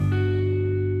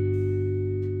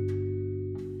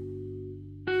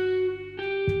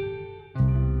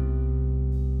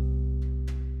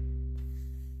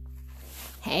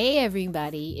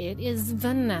everybody, it is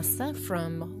Vanessa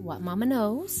from What Mama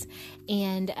Knows,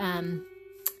 and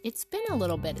it's been a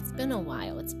little bit, it's been a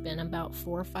while, it's been about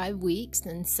 4 or 5 weeks,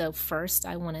 and so first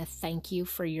I want to thank you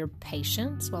for your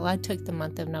patience while I took the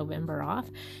month of November off.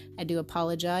 I do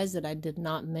apologize that I did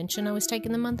not mention I was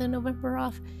taking the month of November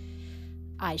off.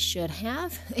 I should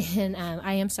have, and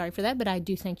I am sorry for that, but I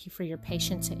do thank you for your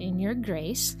patience and your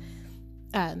grace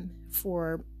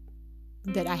for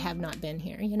that I have not been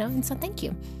here, and so thank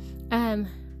you.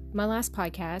 My last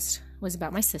podcast was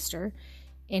about my sister,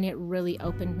 and it really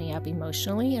opened me up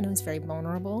emotionally, and I was very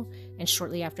vulnerable, and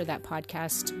shortly after that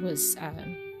podcast was,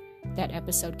 that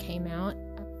episode came out,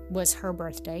 was her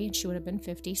birthday, and she would have been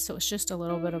 50, so it's just a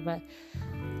little bit of a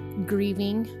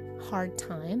grieving, hard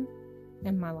time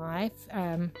in my life,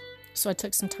 so I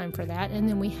took some time for that, and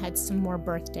then we had some more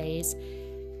birthdays,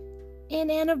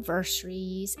 and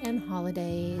anniversaries, and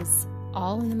holidays,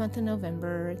 all in the month of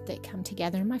November that come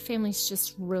together. My family's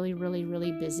just really, really,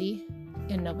 really busy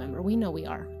in November. We know we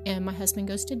are. And my husband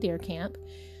goes to deer camp.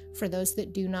 For those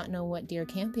that do not know what deer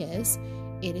camp is,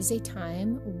 it is a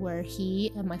time where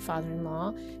he and my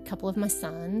father-in-law, a couple of my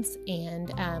sons, and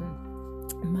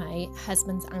my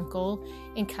husband's uncle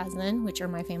and cousin, which are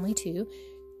my family too,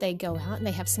 they go out and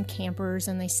they have some campers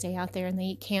and they stay out there and they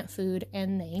eat camp food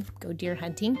and they go deer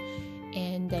hunting,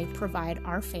 and they provide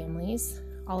our families,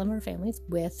 all of our families,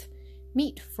 with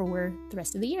meat for the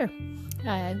rest of the year,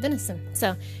 venison.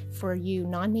 So for you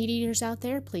non-meat eaters out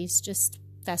there, please just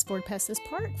fast forward past this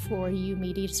part. For you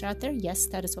meat eaters out there, yes,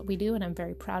 that is what we do, and I'm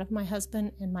very proud of my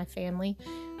husband and my family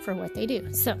for what they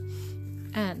do. So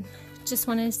just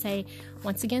wanted to say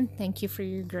once again, thank you for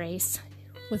your grace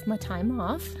with my time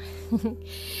off.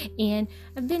 And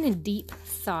I've been in deep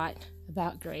thought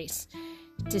about grace.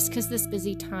 Just because this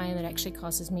busy time, it actually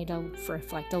causes me to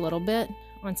reflect a little bit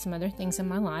on some other things in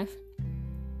my life.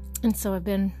 And so I've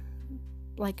been,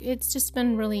 it's just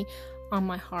been really on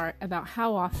my heart about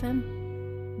how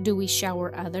often do we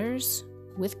shower others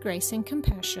with grace and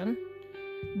compassion,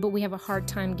 but we have a hard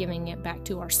time giving it back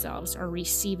to ourselves or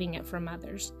receiving it from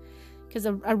others. Because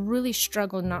I really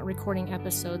struggled not recording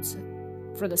episodes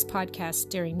for this podcast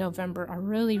during November. I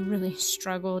really, really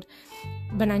struggled,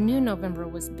 but I knew November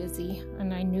was busy,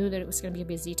 and I knew that it was going to be a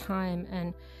busy time,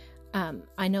 and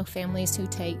I know families who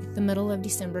take the middle of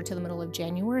December to the middle of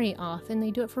January off, and they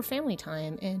do it for family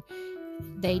time, and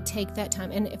they take that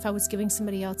time, and if I was giving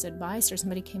somebody else advice, or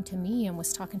somebody came to me and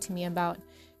was talking to me about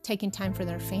taking time for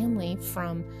their family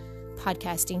from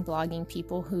podcasting, blogging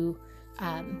people who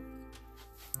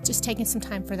just taking some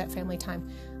time for that family time,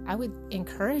 I would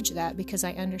encourage that, because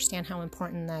I understand how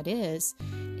important that is.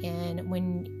 And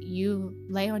when you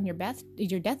lay on your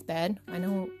deathbed, I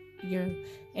know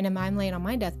and if I'm laying on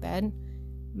my deathbed,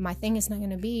 my thing is not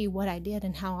going to be what I did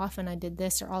and how often I did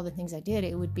this or all the things I did.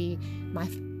 It would be my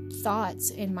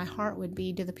thoughts and my heart would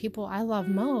be, do the people I love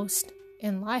most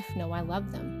in life know I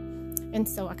love them? And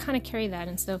so I kind of carry that.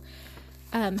 And so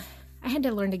I had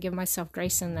to learn to give myself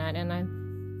grace in that. And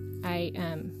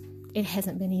it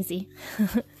hasn't been easy.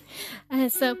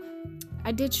 So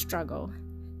I did struggle,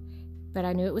 but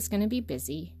I knew it was going to be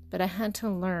busy. But I had to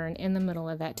learn in the middle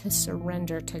of that to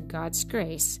surrender to God's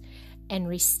grace and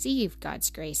receive God's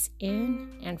grace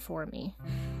in and for me.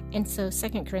 And so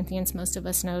 2 Corinthians, most of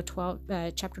us know,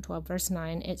 chapter 12, verse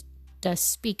 9, it does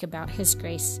speak about His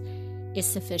grace is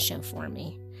sufficient for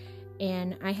me.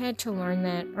 And I had to learn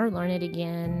that, or learn it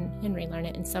again and relearn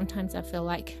it. And sometimes I feel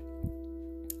like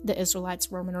the Israelites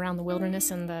roaming around the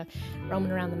wilderness and the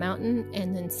roaming around the mountain,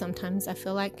 and then sometimes I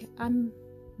feel like I'm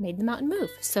made the mountain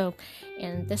move. So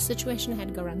in this situation, I had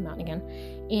to go around the mountain again,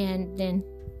 and then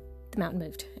the mountain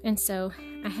moved. And so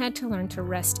I had to learn to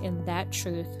rest in that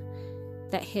truth,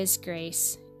 that His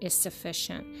grace is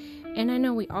sufficient. And I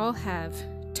know we all have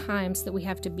times that we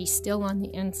have to be still on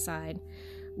the inside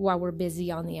while we're busy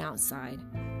on the outside.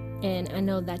 And I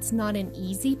know that's not an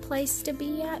easy place to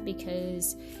be at,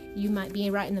 because you might be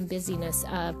right in the busyness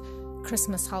of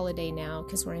Christmas holiday now,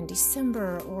 because we're in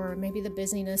December, or maybe the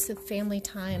busyness of family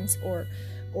times,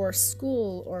 or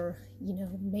school, or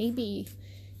maybe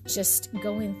just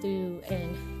going through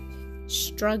and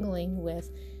struggling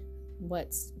with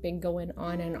what's been going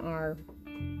on in our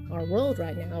world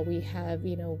right now. We have,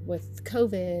 with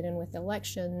COVID and with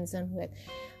elections and with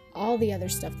all the other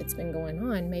stuff that's been going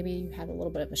on, maybe you had a little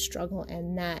bit of a struggle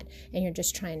in that, and you're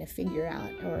just trying to figure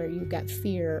out, or you've got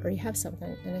fear, or you have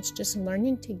something, and it's just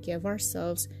learning to give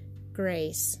ourselves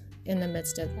grace in the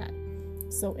midst of that.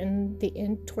 So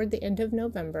toward the end of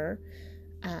November,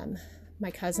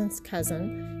 my cousin's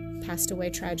cousin passed away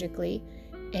tragically,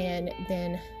 and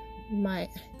then my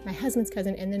husband's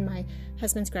cousin, and then my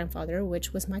husband's grandfather,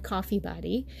 which was my coffee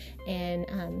buddy, and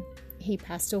he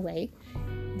passed away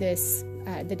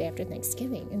the day after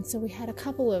Thanksgiving. And so we had a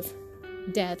couple of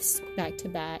deaths back to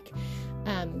back,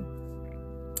 and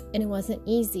it wasn't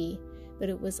easy, but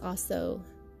it was also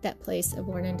that place of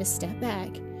learning to step back,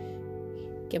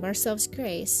 give ourselves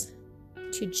grace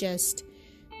to just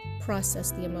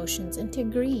process the emotions and to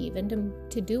grieve and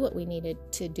to do what we needed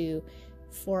to do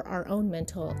for our own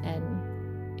mental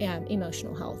and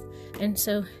emotional health. And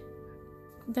so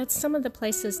that's some of the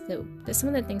places some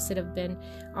of the things that have been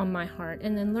on my heart.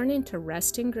 And then learning to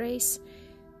rest in grace,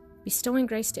 bestowing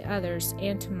grace to others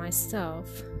and to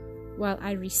myself while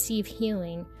I receive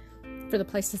healing for the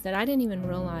places that I didn't even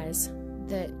realize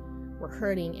that were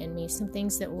hurting in me, some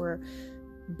things that were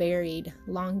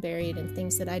long buried, and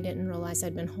things that I didn't realize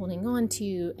I'd been holding on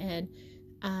to, and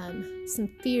some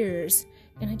fears,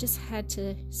 and I just had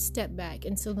to step back.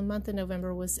 And so the month of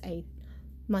November was a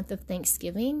month of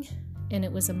Thanksgiving, and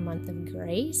it was a month of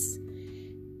grace,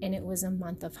 and it was a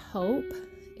month of hope,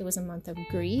 it was a month of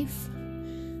grief,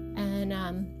 and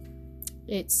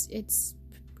it's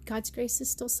God's grace is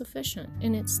still sufficient,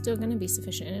 and it's still going to be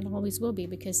sufficient, and it always will be,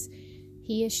 because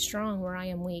He is strong where I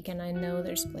am weak, and I know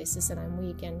there's places that I'm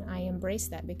weak, and I embrace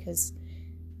that, because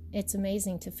it's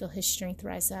amazing to feel His strength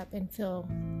rise up and feel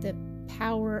the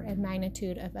power and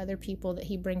magnitude of other people that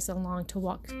He brings along to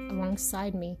walk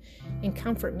alongside me and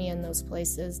comfort me in those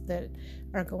places that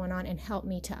are going on and help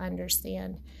me to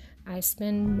understand. I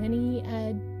spend many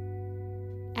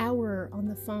hour on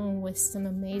the phone with some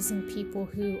amazing people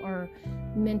who are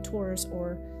mentors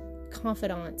or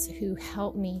confidants who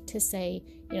help me to say,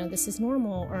 this is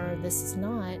normal or this is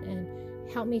not,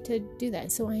 and help me to do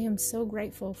that. So I am so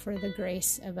grateful for the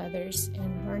grace of others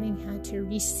and learning how to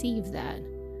receive that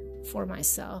for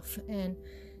myself. And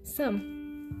so,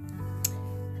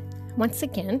 once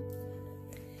again,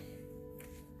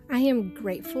 I am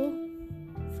grateful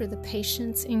for the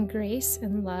patience and grace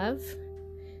and love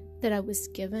that I was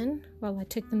given while I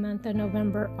took the month of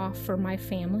November off for my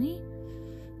family.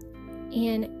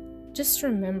 And just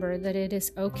remember that it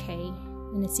is okay,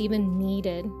 and it's even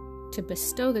needed, to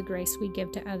bestow the grace we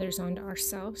give to others onto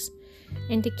ourselves,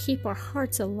 and to keep our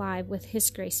hearts alive with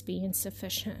His grace being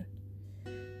sufficient.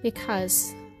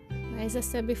 Because, as I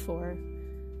said before,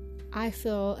 I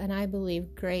feel and I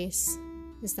believe grace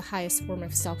is the highest form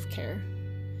of self-care,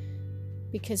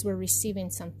 because we're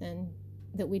receiving something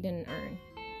that we didn't earn,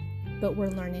 but we're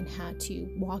learning how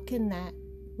to walk in that,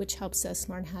 which helps us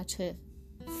learn how to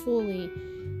fully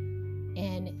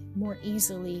and more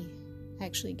easily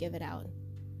actually give it out.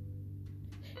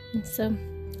 And so,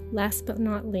 last but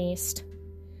not least,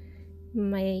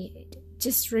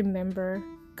 just remember,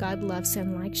 God loves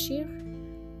and likes you,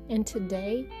 and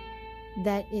today,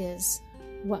 that is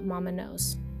what Mama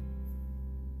knows.